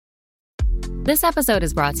This episode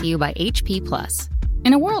is brought to you by HP Plus.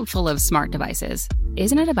 In a world full of smart devices,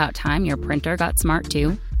 isn't it about time your printer got smart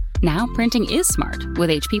too? Now printing is smart with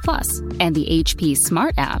HP Plus, and the HP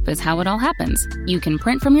Smart app is how it all happens. You can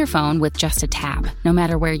print from your phone with just a tap, no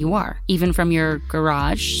matter where you are, even from your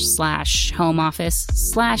garage/home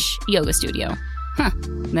office/yoga studio. Huh,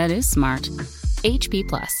 that is smart. HP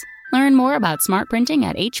Plus. Learn more about smart printing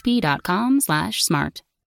at hp.com/smart.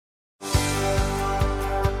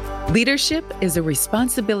 Leadership is a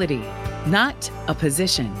responsibility, not a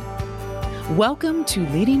position. Welcome to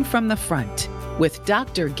Leading from the Front with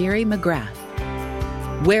Dr. Gary McGrath,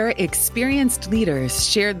 where experienced leaders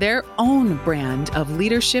share their own brand of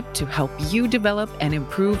leadership to help you develop and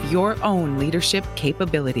improve your own leadership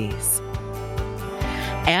capabilities.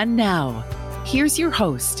 And now, here's your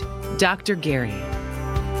host, Dr. Gary.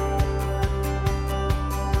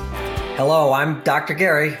 Hello, I'm Dr.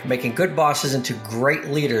 Gary, making good bosses into great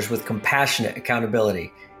leaders with compassionate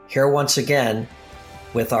accountability. Here once again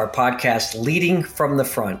with our podcast, Leading from the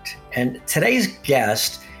Front. And today's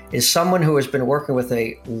guest is someone who has been working with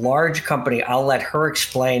a large company. I'll let her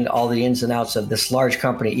explain all the ins and outs of this large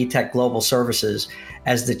company, Etech Global Services,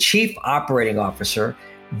 as the Chief Operating Officer.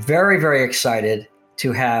 Very, very excited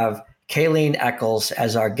to have Kaylene Eckels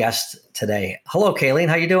as our guest today. Hello, Kaylene.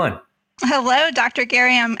 How you doing? Hello, Dr.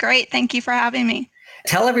 Gary. I'm great. Thank you for having me.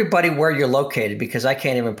 Tell everybody where you're located because I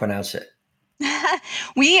can't even pronounce it.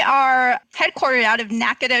 We are headquartered out of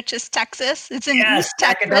Nacogdoches, Texas. It's in East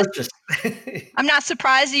Texas. I'm not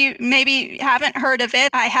surprised you maybe haven't heard of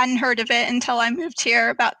it. I hadn't heard of it until I moved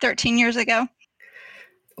here about 13 years ago.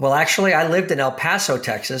 Well, actually, I lived in El Paso,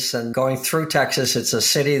 Texas, and going through Texas, it's a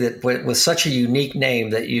city that with such a unique name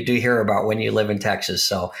that you do hear about when you live in Texas.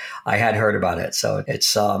 So I had heard about it. So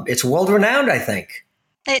it's world renowned, I think.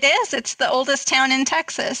 It is. It's the oldest town in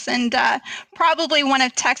Texas and probably one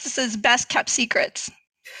of Texas's best kept secrets.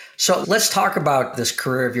 So let's talk about this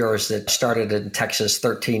career of yours that started in Texas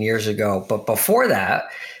 13 years ago. But before that,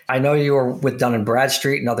 I know you were with Dun &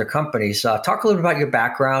 Bradstreet and other companies. Talk a little bit about your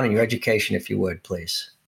background and your education, if you would, please.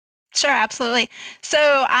 Sure, absolutely. So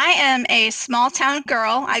I am a small town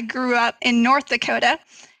girl. I grew up in North Dakota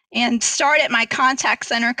and started my contact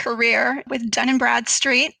center career with Dun &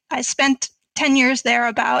 Bradstreet. I spent 10 years there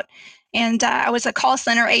and I was a call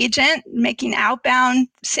center agent making outbound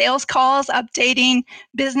sales calls, updating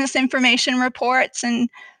business information reports, and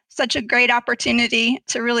such a great opportunity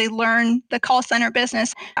to really learn the call center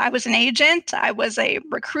business. I was an agent, I was a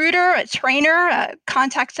recruiter, a trainer, a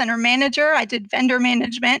contact center manager. I did vendor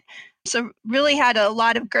management. So really had a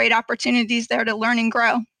lot of great opportunities there to learn and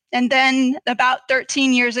grow. And then about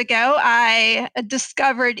 13 years ago, I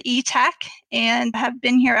discovered Etech and have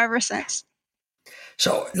been here ever since.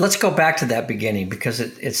 So let's go back to that beginning because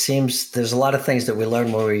it seems there's a lot of things that we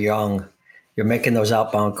learned when we were young. You're making those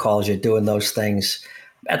outbound calls, you're doing those things.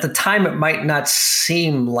 At the time, it might not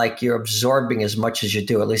seem like you're absorbing as much as you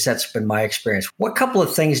do. At least that's been my experience. What couple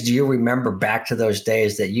of things do you remember back to those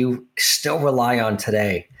days that you still rely on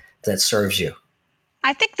today that serves you?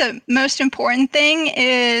 I think the most important thing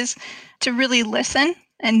is to really listen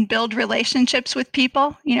and build relationships with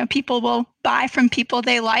people. You know, people will buy from people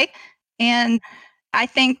they like. And I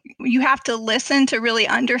think you have to listen to really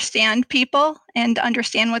understand people and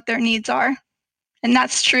understand what their needs are. And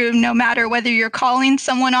that's true no matter whether you're calling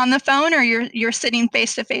someone on the phone or you're sitting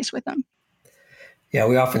face to face with them. Yeah,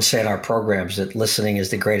 we often say in our programs that listening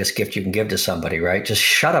is the greatest gift you can give to somebody, right? Just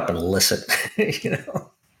shut up and listen, you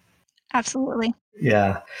know? Absolutely.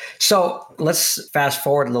 Yeah. So let's fast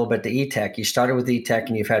forward a little bit to Etech. You started with Etech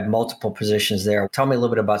and you've had multiple positions there. Tell me a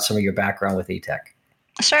little bit about some of your background with Etech.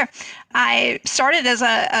 Sure. I started as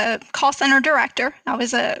a call center director. I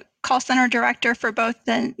was a call center director for both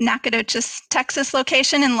the Nacogdoches, Texas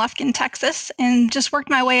location and Lufkin, Texas, and just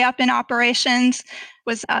worked my way up in operations,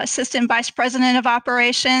 was assistant vice president of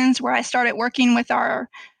operations, where I started working with our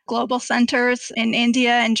global centers in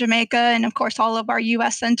India and Jamaica, and of course, all of our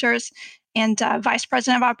U.S. centers, and vice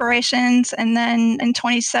president of operations. And then in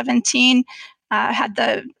 2017, had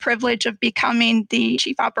the privilege of becoming the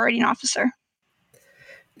chief operating officer.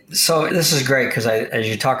 So this is great because as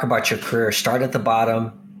you talk about your career, start at the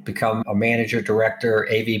bottom, become a manager, director,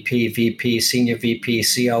 AVP, VP, senior VP,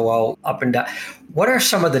 COO, up and down. What are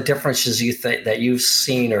some of the differences you think that you've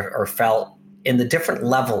seen or felt in the different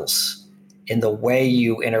levels in the way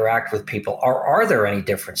you interact with people? Or are there any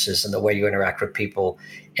differences in the way you interact with people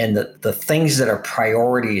and the things that are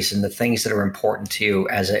priorities and the things that are important to you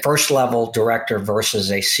as a first level director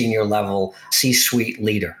versus a senior level C-suite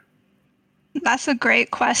leader? That's a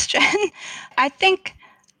great question. I think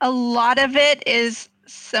a lot of it is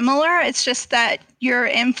similar. It's just that your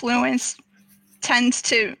influence tends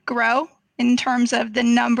to grow in terms of the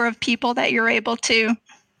number of people that you're able to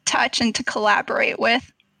touch and to collaborate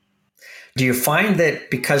with. Do you find that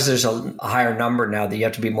because there's a higher number now that you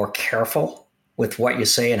have to be more careful with what you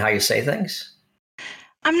say and how you say things?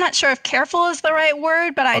 I'm not sure if careful is the right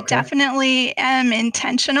word, but I definitely am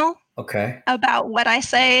intentional about what I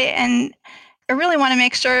say. And I really want to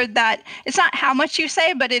make sure that it's not how much you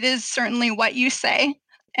say, but it is certainly what you say.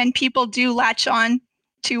 And people do latch on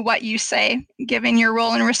to what you say, given your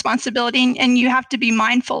role and responsibility. And you have to be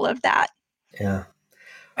mindful of that. Yeah.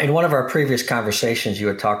 In one of our previous conversations, you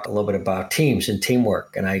had talked a little bit about teams and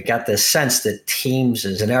teamwork. And I got this sense that teams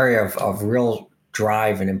is an area of real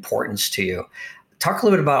drive and importance to you. Talk a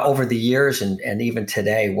little bit about over the years and even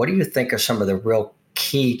today, what do you think are some of the real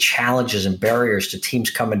key challenges and barriers to teams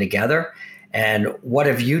coming together? And what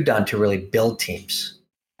have you done to really build teams?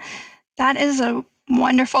 That is a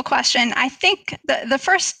wonderful question. I think the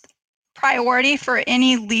first priority for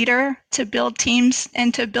any leader to build teams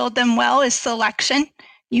and to build them well is selection.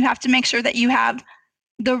 You have to make sure that you have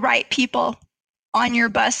the right people on your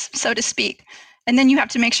bus, so to speak. And then you have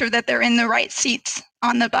to make sure that they're in the right seats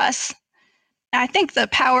on the bus. I think the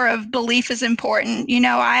power of belief is important.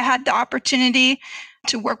 I had the opportunity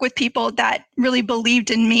to work with people that really believed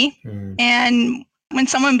in me. And when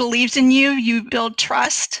someone believes in you, you build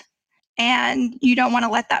trust and you don't want to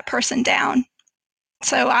let that person down.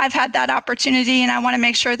 So I've had that opportunity, and I want to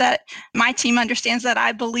make sure that my team understands that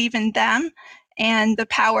I believe in them and the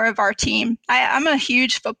power of our team. I'm a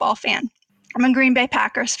huge football fan. I'm a Green Bay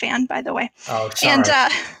Packers fan, by the way. Oh, sorry.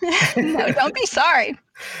 And no, don't be sorry.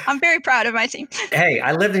 I'm very proud of my team. Hey,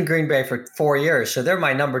 I lived in Green Bay for 4 years, so they're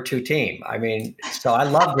my number 2 team. I mean, so I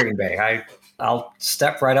love Green Bay. I'll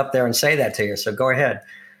step right up there and say that to you. So go ahead.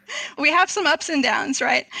 We have some ups and downs,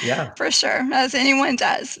 right? Yeah. For sure, as anyone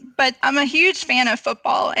does. But I'm a huge fan of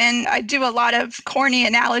football, and I do a lot of corny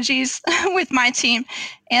analogies with my team.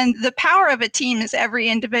 And the power of a team is every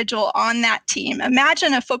individual on that team.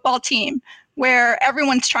 Imagine a football team where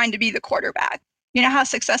everyone's trying to be the quarterback. How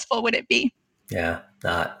successful would it be? Yeah,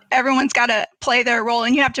 not. Everyone's got to play their role,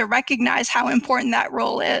 and you have to recognize how important that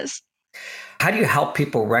role is. How do you help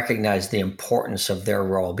people recognize the importance of their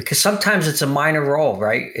role? Because sometimes it's a minor role,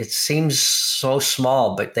 right? It seems so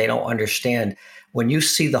small, but they don't understand. When you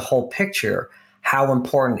see the whole picture, how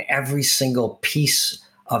important every single piece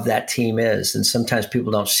of that team is. And sometimes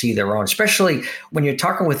people don't see their own, especially when you're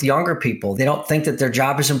talking with younger people. They don't think that their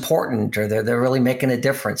job is important or they're really making a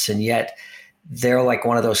difference. And yet they're like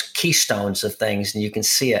one of those keystones of things, and you can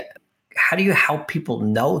see it. How do you help people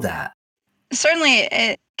know that? Certainly,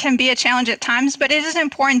 it can be a challenge at times, but it is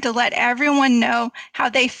important to let everyone know how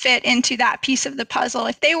they fit into that piece of the puzzle.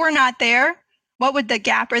 If they were not there, what would the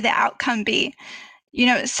gap or the outcome be?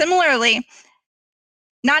 Similarly,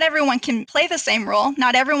 not everyone can play the same role.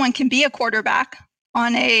 Not everyone can be a quarterback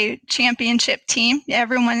on a championship team.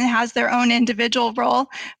 Everyone has their own individual role,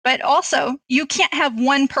 but also you can't have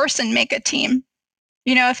one person make a team.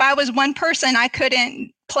 If I was one person, I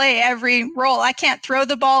couldn't play every role. I can't throw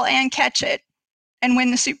the ball and catch it and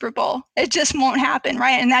win the Super Bowl. It just won't happen,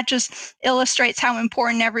 right? And that just illustrates how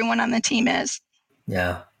important everyone on the team is.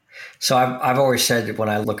 Yeah. So I've always said that when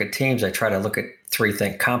I look at teams, I try to look at 3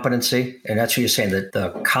 things: competency, and that's what you're saying, that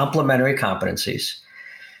the complementary competencies,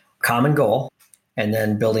 common goal, and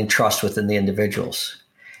then building trust within the individuals.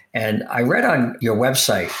 And I read on your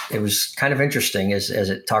website, it was kind of interesting as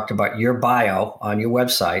it talked about your bio on your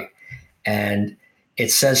website. And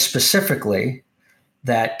it says specifically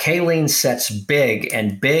that Kaylene sets big,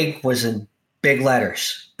 and big was in big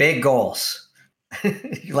letters, big goals.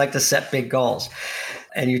 You like to set big goals.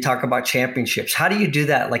 And you talk about championships. How do you do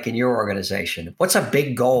that, like in your organization? What's a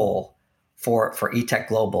big goal for Etech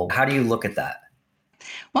Global? How do you look at that?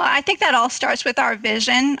 Well, I think that all starts with our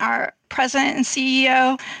vision. Our president and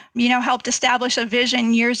CEO, helped establish a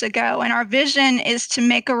vision years ago. And our vision is to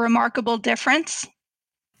make a remarkable difference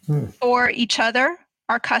for each other,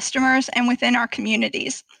 our customers, and within our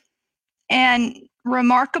communities. And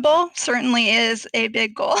remarkable certainly is a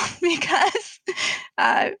big goal because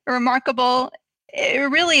remarkable,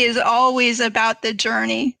 it really is always about the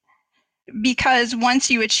journey. Because once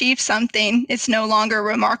you achieve something, it's no longer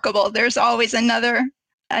remarkable. There's always another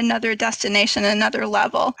destination, another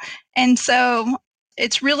level. And so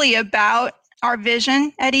it's really about our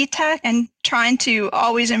vision at Etech and trying to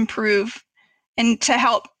always improve and to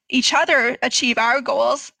help each other achieve our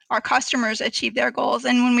goals, our customers achieve their goals.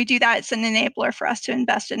 And when we do that, it's an enabler for us to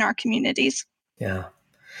invest in our communities. Yeah.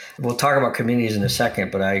 We'll talk about communities in a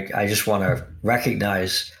second, but I just want to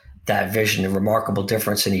recognize that vision, the remarkable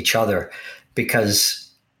difference in each other,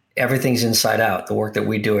 because everything's inside out. The work that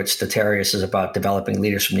we do at Statarius is about developing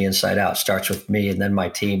leaders from the inside out. It starts with me and then my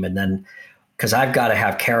team. And then, because I've got to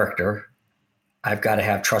have character, I've got to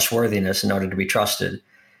have trustworthiness in order to be trusted. It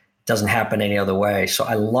doesn't happen any other way. So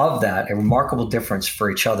I love that. A remarkable difference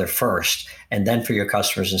for each other first, and then for your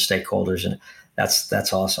customers and stakeholders. And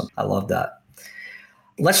that's awesome. I love that.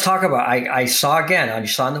 Let's talk about, I saw on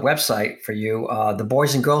the website for you, the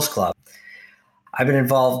Boys and Girls Club. I've been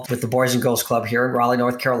involved with the Boys and Girls Club here in Raleigh,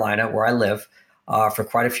 North Carolina, where I live, for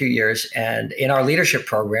quite a few years. And in our leadership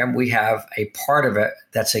program, we have a part of it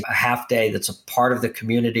that's a half day that's a part of the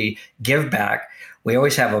community give back. We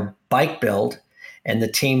always have a bike build, and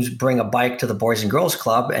the teams bring a bike to the Boys and Girls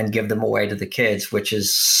Club and give them away to the kids, which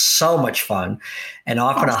is so much fun and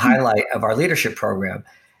often a highlight of our leadership program.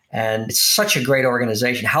 And it's such a great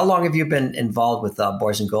organization. How long have you been involved with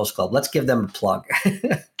Boys and Girls Club? Let's give them a plug.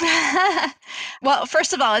 Well,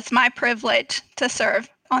 first of all, it's my privilege to serve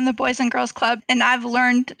on the Boys and Girls Club. And I've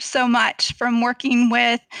learned so much from working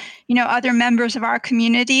with, other members of our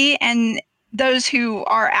community and those who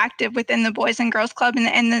are active within the Boys and Girls Club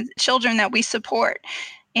and the children that we support.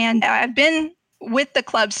 And I've been with the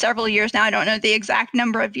club several years now. I don't know the exact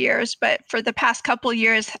number of years, but for the past couple of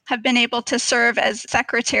years, have been able to serve as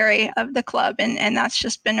secretary of the club. And that's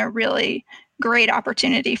just been a really great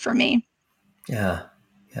opportunity for me. Yeah.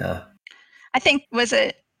 I think, was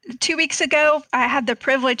it 2 weeks ago, I had the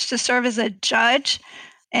privilege to serve as a judge,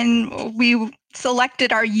 and we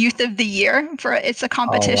selected our Youth of the Year it's a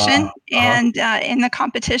competition. Oh, wow. And in the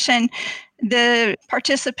competition, the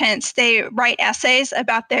participants, they write essays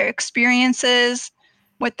about their experiences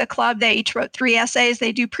with the club. They each wrote 3 essays.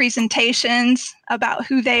 They do presentations about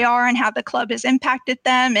who they are and how the club has impacted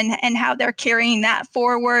them and how they're carrying that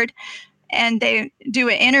forward. And they do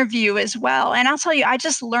an interview as well. And I'll tell you, I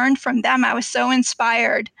just learned from them. I was so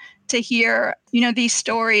inspired to hear, these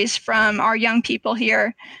stories from our young people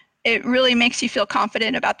here. It really makes you feel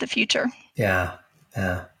confident about the future. Yeah.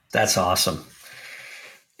 That's awesome.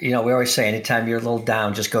 We always say anytime you're a little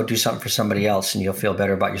down, just go do something for somebody else and you'll feel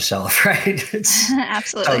better about yourself, right? It's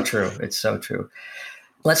Absolutely so true. It's so true.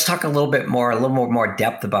 Let's talk a little more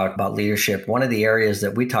depth about leadership. One of the areas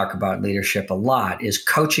that we talk about in leadership a lot is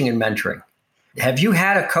coaching and mentoring. Have you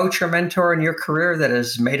had a coach or mentor in your career that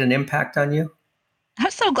has made an impact on you?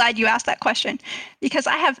 I'm so glad you asked that question, because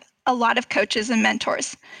I have a lot of coaches and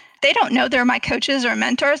mentors. They don't know they're my coaches or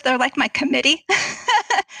mentors. They're like my committee.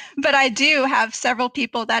 But I do have several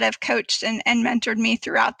people that have coached and mentored me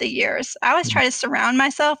throughout the years. I always try to surround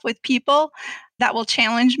myself with people that will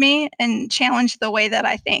challenge me and challenge the way that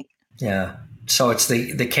I think. Yeah. So it's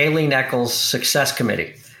the Kaylene Eckels Success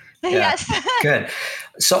Committee. Yeah. Yes. Good.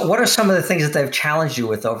 So what are some of the things that they've challenged you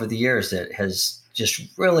with over the years that has just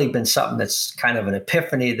really been something that's kind of an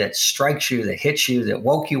epiphany that strikes you, that hits you, that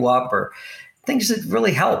woke you up, or things that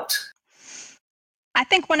really helped? I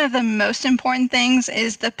think one of the most important things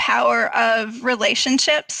is the power of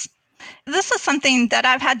relationships. This is something that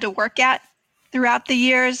I've had to work at throughout the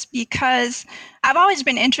years, because I've always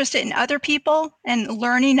been interested in other people and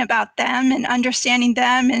learning about them and understanding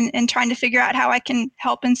them and trying to figure out how I can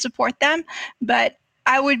help and support them. But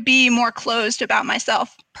I would be more closed about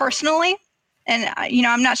myself personally. And,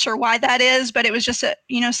 I'm not sure why that is, but it was just,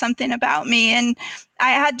 something about me. And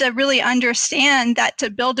I had to really understand that to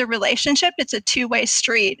build a relationship, it's a two-way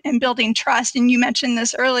street, and building trust. And you mentioned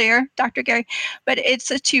this earlier, Dr. Gary, but it's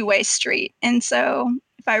a two-way street. And so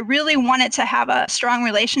if I really wanted to have a strong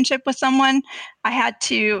relationship with someone, I had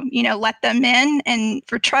to, let them in. And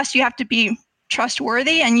for trust, you have to be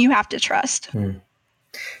trustworthy and you have to trust.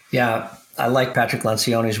 Yeah, I like Patrick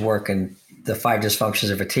Lencioni's work and the 5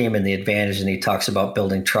 dysfunctions of a team and the advantage. And he talks about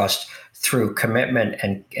building trust through commitment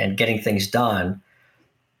and getting things done,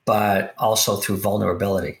 but also through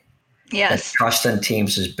vulnerability. Yes. That trust in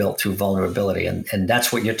teams is built through vulnerability. And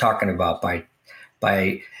that's what you're talking about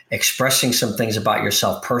by expressing some things about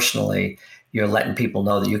yourself personally. You're letting people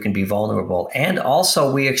know that you can be vulnerable. And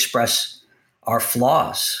also we express our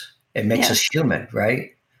flaws. It makes us human,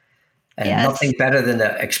 right? And nothing better than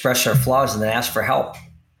to express our flaws and then ask for help.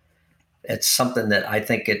 It's something that I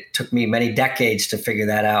think it took me many decades to figure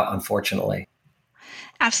that out, unfortunately.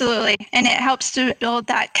 Absolutely. And it helps to build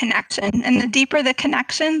that connection. And the deeper the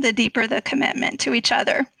connection, the deeper the commitment to each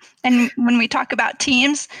other. And when we talk about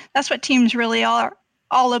teams, that's what teams really are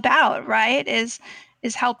all about, right? Is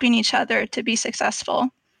helping each other to be successful.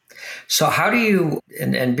 So how do you,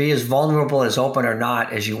 and be as vulnerable, as open or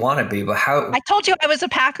not as you want to be, but how? I told you I was a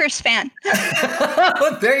Packers fan.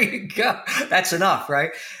 There you go. That's enough,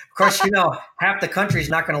 right? Of course, half the country's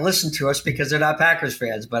not going to listen to us because they're not Packers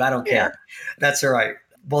fans, but I don't care. That's all right.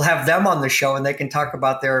 we'll have them on the show and they can talk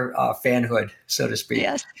about their fanhood, so to speak.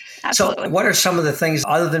 Yes, absolutely. So what are some of the things,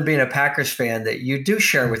 other than being a Packers fan, that you do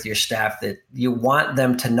share with your staff that you want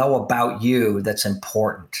them to know about you that's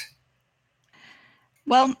important?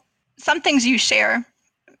 Well, some things you share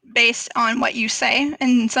based on what you say,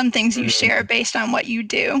 and some things you share based on what you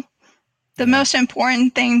do. The most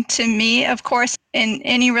important thing to me, of course, in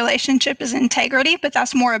any relationship is integrity, but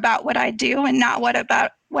that's more about what I do and not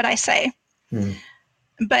about what I say.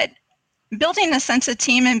 But building a sense of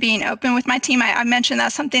team and being open with my team, I mentioned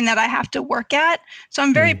that's something that I have to work at. So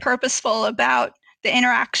I'm very purposeful about the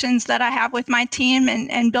interactions that I have with my team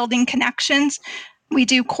and building connections. We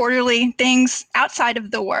do quarterly things outside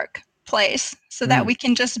of the workplace so that we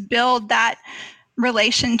can just build that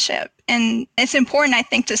relationship. And it's important, I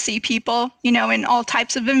think, to see people, in all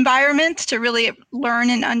types of environments to really learn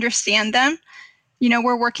and understand them.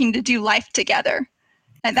 We're working to do life together.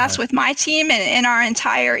 And that's with my team and our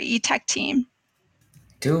entire Etech team.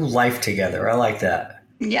 Do life together. I like that.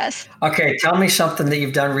 Yes. Okay, tell me something that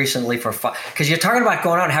you've done recently for fun. Because you're talking about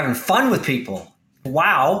going out and having fun with people.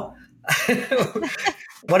 Wow.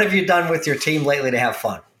 What have you done with your team lately to have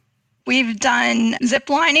fun? We've done zip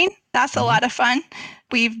lining. That's a lot of fun.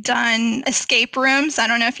 We've done escape rooms. I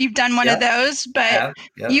don't know if you've done one of those, but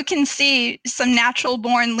you can see some natural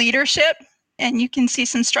born leadership and you can see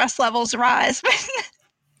some stress levels rise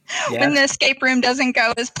when the escape room doesn't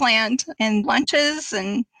go as planned. And lunches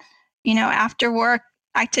and, after work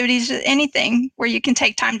activities, anything where you can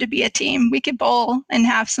take time to be a team. We could bowl and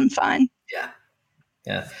have some fun.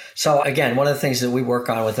 Yeah. So again, one of the things that we work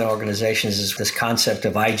on within organizations is this concept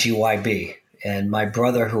of IGYB. And my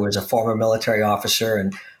brother, who is a former military officer,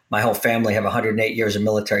 and my whole family have 108 years of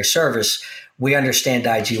military service, we understand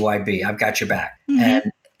IGYB. I've got your back.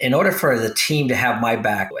 And in order for the team to have my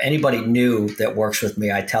back, anybody new that works with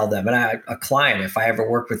me, I tell them, and a client, if I ever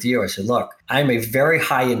work with you, I said, look, I'm a very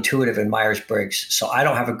high intuitive in Myers-Briggs, so I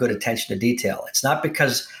don't have a good attention to detail. It's not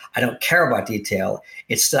because I don't care about detail.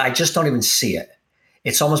 It's that I just don't even see it.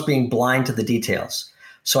 It's almost being blind to the details.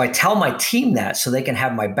 So I tell my team that so they can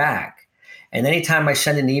have my back. And anytime I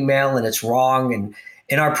send an email and it's wrong, and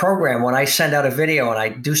in our program, when I send out a video and I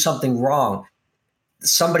do something wrong,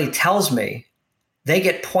 somebody tells me, they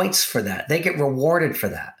get points for that. They get rewarded for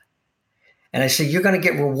that. And I say, you're going to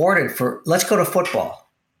get rewarded for, let's go to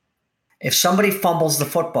football. If somebody fumbles the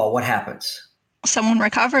football, what happens? Someone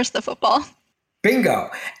recovers the football. Bingo.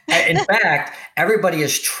 In fact, everybody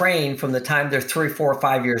is trained from the time they're 3, 4,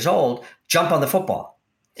 5 years old, jump on the football.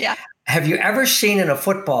 Yeah. Have you ever seen in a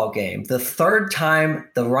football game, the third time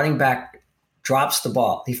the running back drops the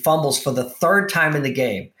ball, he fumbles for the third time in the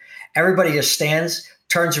game, everybody just stands,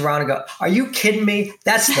 turns around and go, are you kidding me?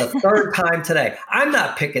 That's the third time today. I'm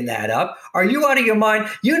not picking that up. Are you out of your mind?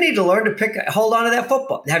 You need to learn to hold on to that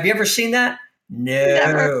football. Have you ever seen that? No.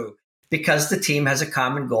 Never. Because the team has a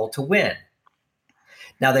common goal to win.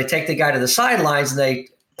 Now they take the guy to the sidelines and they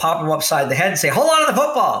pop him upside the head and say, hold on to the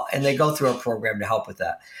football. And they go through a program to help with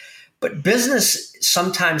that. But business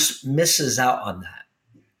sometimes misses out on that.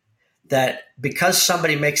 That because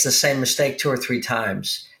somebody makes the same mistake 2 or 3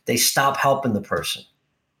 times, they stop helping the person.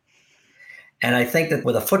 And I think that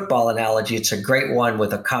with a football analogy, it's a great one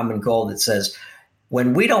with a common goal that says,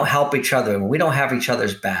 when we don't help each other and we don't have each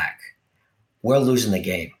other's back, we're losing the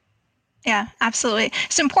game. Yeah, absolutely.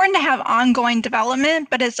 It's important to have ongoing development,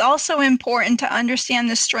 but it's also important to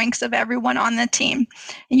understand the strengths of everyone on the team.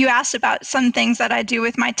 And you asked about some things that I do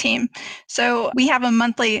with my team. So we have a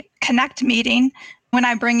monthly connect meeting when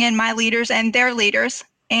I bring in my leaders and their leaders.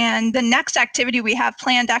 And the next activity we have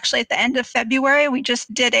planned actually at the end of February, we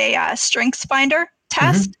just did a strengths finder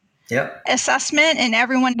test assessment, and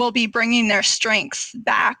everyone will be bringing their strengths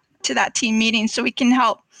back to that team meeting so we can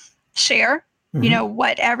help share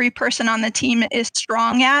what every person on the team is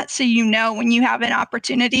strong at. So, when you have an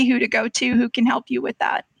opportunity, who to go to, who can help you with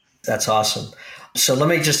that. That's awesome. So let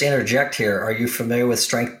me just interject here. Are you familiar with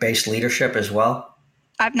strength-based leadership as well?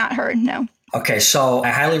 I've not heard, no. Okay, so I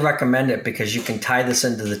highly recommend it because you can tie this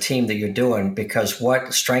into the team that you're doing, because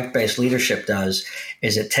what strength-based leadership does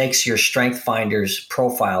is it takes your strength finders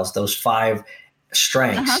profiles, those 5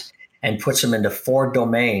 strengths, and puts them into 4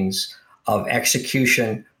 domains of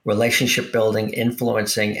execution, relationship building,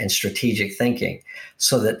 influencing, and strategic thinking,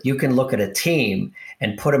 so that you can look at a team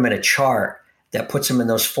and put them in a chart that puts them in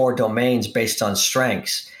those 4 domains based on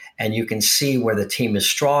strengths. And you can see where the team is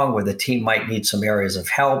strong, where the team might need some areas of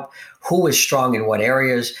help, who is strong in what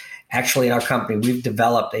areas. Actually, in our company, we've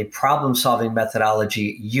developed a problem-solving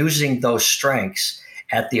methodology using those strengths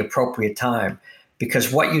at the appropriate time.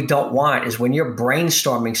 Because what you don't want is when you're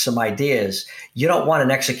brainstorming some ideas, you don't want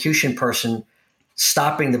an execution person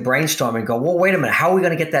stopping the brainstorm and go, well, wait a minute, how are we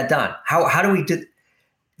going to get that done? How do we do?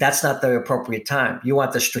 That's not the appropriate time. You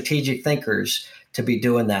want the strategic thinkers to be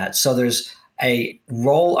doing that. So there's a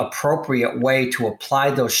role appropriate way to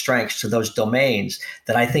apply those strengths to those domains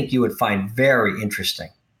that I think you would find very interesting.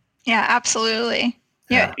 Yeah, absolutely.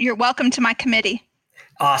 Yeah, you're welcome to my committee.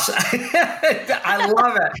 Awesome. I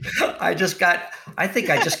love it. I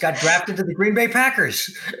think I just got drafted to the Green Bay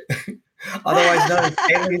Packers, otherwise known as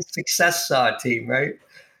Kaylene's success team, right?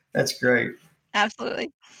 That's great.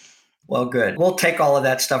 Absolutely. Well, good. We'll take all of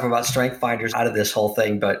that stuff about strength finders out of this whole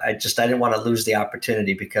thing, but I didn't want to lose the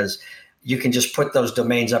opportunity because you can just put those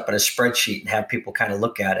domains up in a spreadsheet and have people kind of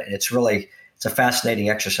look at it. And it's a fascinating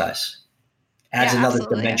exercise. Adds another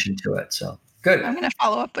dimension to it. So good. I'm going to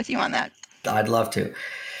follow up with you on that. I'd love to.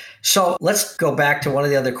 So let's go back to one of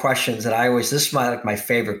the other questions that this is my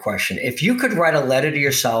favorite question. If you could write a letter to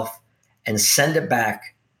yourself and send it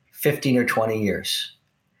back 15 or 20 years,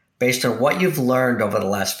 based on what you've learned over the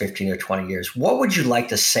last 15 or 20 years, what would you like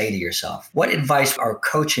to say to yourself? What advice or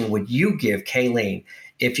coaching would you give Kaylene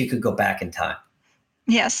if you could go back in time?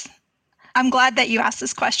 Yes. I'm glad that you asked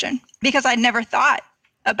this question because I never thought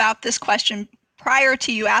about this question prior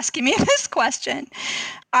to you asking me this question.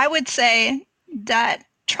 I would say that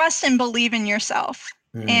trust and believe in yourself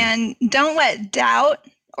and don't let doubt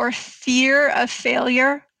or fear of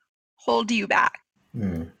failure hold you back.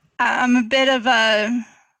 I'm a bit of a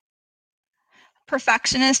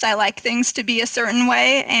perfectionist. I like things to be a certain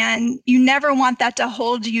way, and you never want that to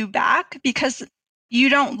hold you back because you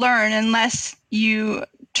don't learn unless you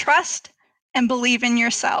trust and believe in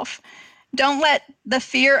yourself. Don't let the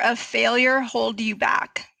fear of failure hold you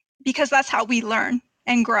back because that's how we learn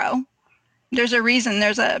and grow. There's a reason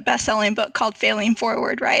there's a best-selling book called Failing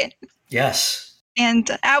Forward, right? Yes. And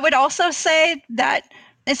I would also say that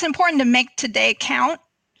it's important to make today count.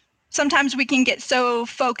 Sometimes we can get so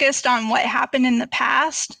focused on what happened in the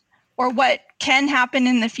past or what can happen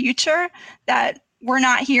in the future that we're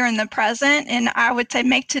not here in the present. And I would say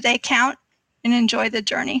make today count and enjoy the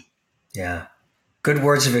journey. Yeah. Good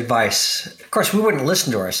words of advice. Of course, we wouldn't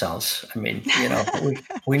listen to ourselves. I mean,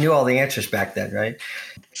 we knew all the answers back then, right?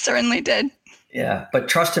 Certainly did. Yeah. But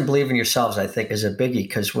trust and believe in yourselves, I think, is a biggie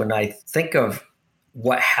because when I think of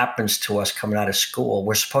what happens to us coming out of school,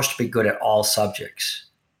 we're supposed to be good at all subjects.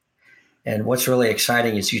 And what's really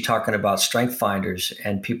exciting is you talking about strength finders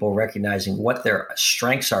and people recognizing what their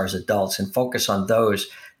strengths are as adults and focus on those.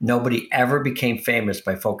 Nobody ever became famous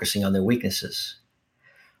by focusing on their weaknesses.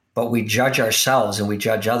 But we judge ourselves and we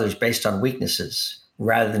judge others based on weaknesses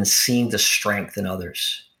rather than seeing the strength in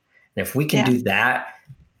others. And if we can do that,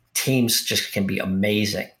 teams just can be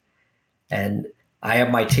amazing. And I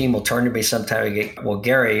have my team will turn to me sometime and go, well,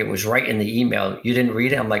 Gary, it was right in the email. You didn't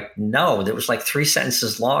read it? I'm like, no, it was like 3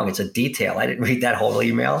 sentences long. It's a detail. I didn't read that whole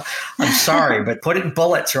email. I'm sorry, but put it in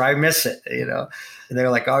bullets or I miss it, And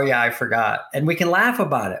they're like, oh yeah, I forgot. And we can laugh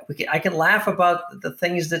about it. I can laugh about the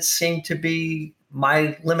things that seem to be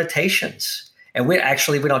my limitations. And we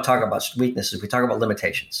don't talk about weaknesses. We talk about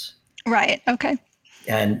limitations. Right. Okay.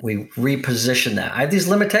 And we reposition that. I have these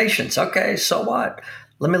limitations. Okay, so what?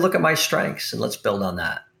 Let me look at my strengths and let's build on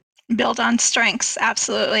that. Build on strengths.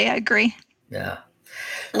 Absolutely. I agree. Yeah.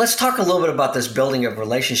 Let's talk a little bit about this building of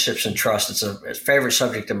relationships and trust. It's a favorite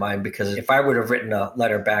subject of mine because if I would have written a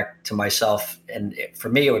letter back to myself, and for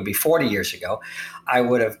me, it would be 40 years ago, I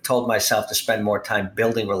would have told myself to spend more time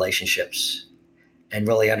building relationships and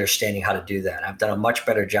really understanding how to do that. I've done a much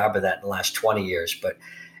better job of that in the last 20 years. But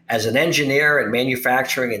as an engineer in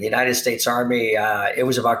manufacturing in the United States Army, it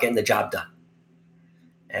was about getting the job done.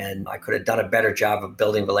 And I could have done a better job of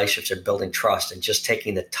building relationships and building trust and just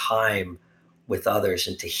taking the time with others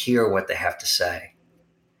and to hear what they have to say.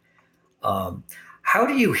 How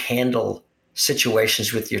do you handle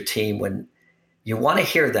situations with your team when you want to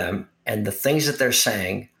hear them and the things that they're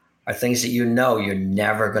saying are things that you're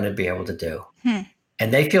never going to be able to do?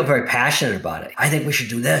 And they feel very passionate about it. I think we should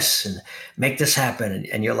do this and make this happen.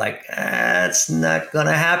 And you're like, it's not going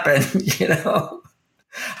to happen.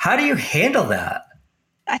 How do you handle that?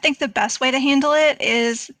 I think the best way to handle it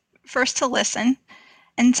is first to listen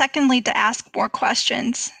and secondly to ask more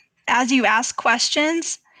questions. As you ask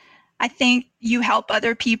questions, I think you help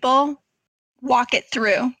other people walk it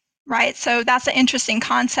through, right? So that's an interesting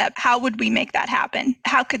concept. How would we make that happen?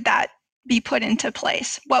 How could that be put into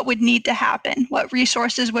place? What would need to happen? What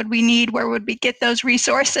resources would we need? Where would we get those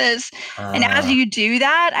resources? And as you do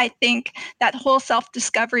that, I think that whole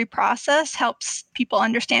self-discovery process helps people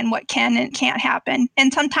understand what can and can't happen.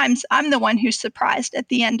 And sometimes I'm the one who's surprised at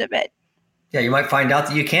the end of it. Yeah, you might find out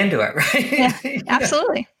that you can do it, right? Yeah,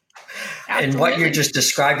 absolutely. And what you just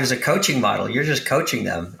described as a coaching model, you're just coaching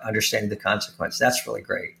them, understanding the consequence. That's really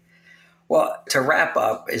great. Well, to wrap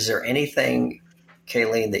up, is there anything,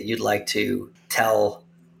 Kaylene, that you'd like to tell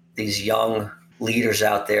these young leaders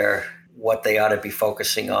out there what they ought to be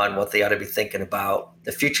focusing on, what they ought to be thinking about?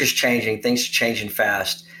 The future's changing, things are changing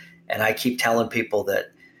fast. And I keep telling people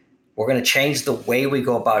that we're going to change the way we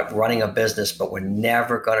go about running a business, but we're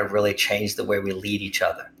never going to really change the way we lead each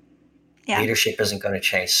other. Yeah. Leadership isn't going to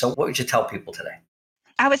change. So what would you tell people today?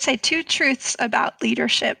 I would say 2 truths about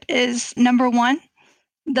leadership is, number one,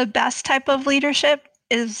 the best type of leadership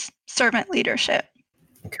is servant leadership.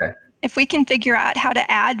 Okay. If we can figure out how to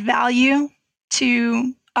add value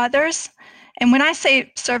to others, and when I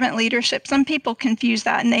say servant leadership, some people confuse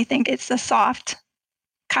that and they think it's the soft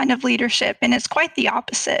kind of leadership, and it's quite the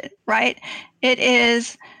opposite, right? It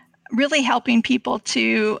is really helping people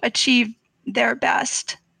to achieve their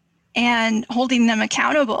best and holding them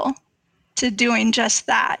accountable to doing just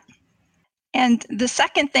that. And the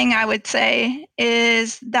second thing I would say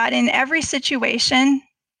is that in every situation,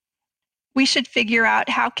 we should figure out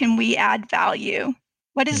how can we add value?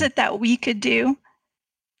 What is it that we could do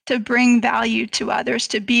to bring value to others,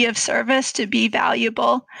 to be of service, to be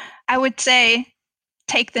valuable? I would say,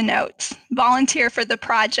 take the notes, volunteer for the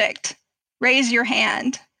project, raise your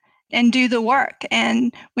hand, and do the work.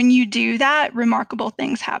 And when you do that, remarkable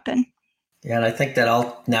things happen. Yeah, and I think that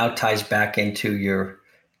all now ties back into your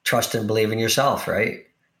trust and believe in yourself, right?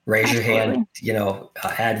 Raise your hand,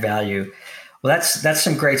 add value. Well, that's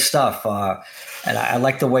some great stuff. And I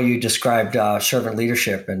like the way you described servant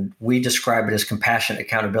leadership, and we describe it as compassionate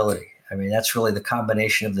accountability. I mean, that's really the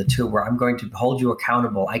combination of the two, where I'm going to hold you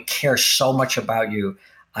accountable. I care so much about you.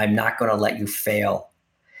 I'm not going to let you fail.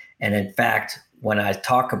 And in fact, when I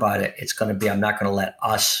talk about it, it's going to be, I'm not going to let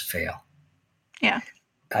us fail. Yeah.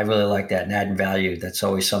 I really like that. And adding value, that's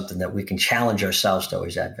always something that we can challenge ourselves to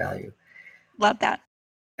always add value. Love that.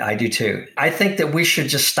 I do too. I think that we should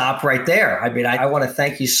just stop right there. I mean, I want to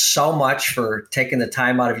thank you so much for taking the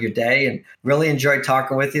time out of your day, and really enjoyed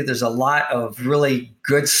talking with you. There's a lot of really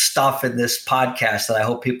good stuff in this podcast that I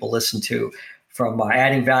hope people listen to, from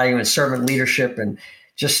adding value and servant leadership, and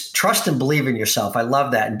just trust and believe in yourself. I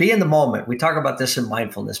love that. And be in the moment. We talk about this in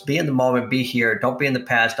mindfulness. Be in the moment, be here. Don't be in the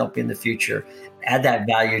past. Don't be in the future. Add that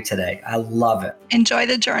value today. I love it. Enjoy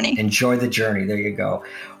the journey. Enjoy the journey. There you go.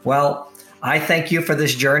 Well, I thank you for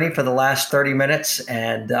this journey for the last 30 minutes.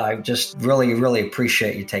 And I just really, really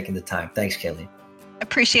appreciate you taking the time. Thanks, Kaylene.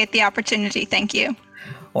 Appreciate the opportunity. Thank you.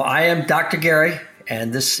 Well, I am Dr. Gary,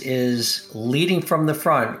 and this is Leading from the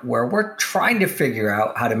Front, where we're trying to figure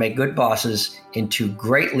out how to make good bosses into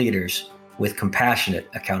great leaders with compassionate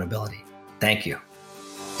accountability. Thank you.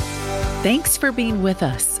 Thanks for being with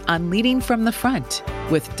us on Leading from the Front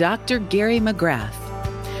with Dr. Gary McGrath.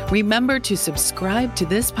 Remember to subscribe to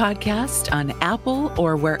this podcast on Apple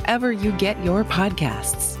or wherever you get your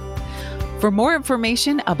podcasts. For more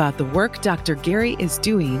information about the work Dr. Gary is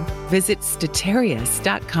doing, visit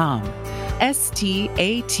statarius.com,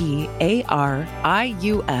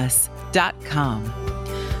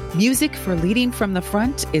 statarius.com. Music for Leading from the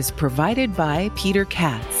Front is provided by Peter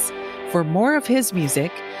Katz. For more of his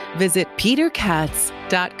music, visit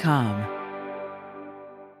peterkatz.com.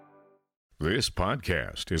 This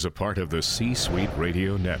podcast is a part of the C-Suite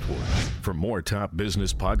Radio Network. For more top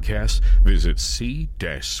business podcasts, visit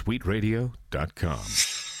c-suiteradio.com.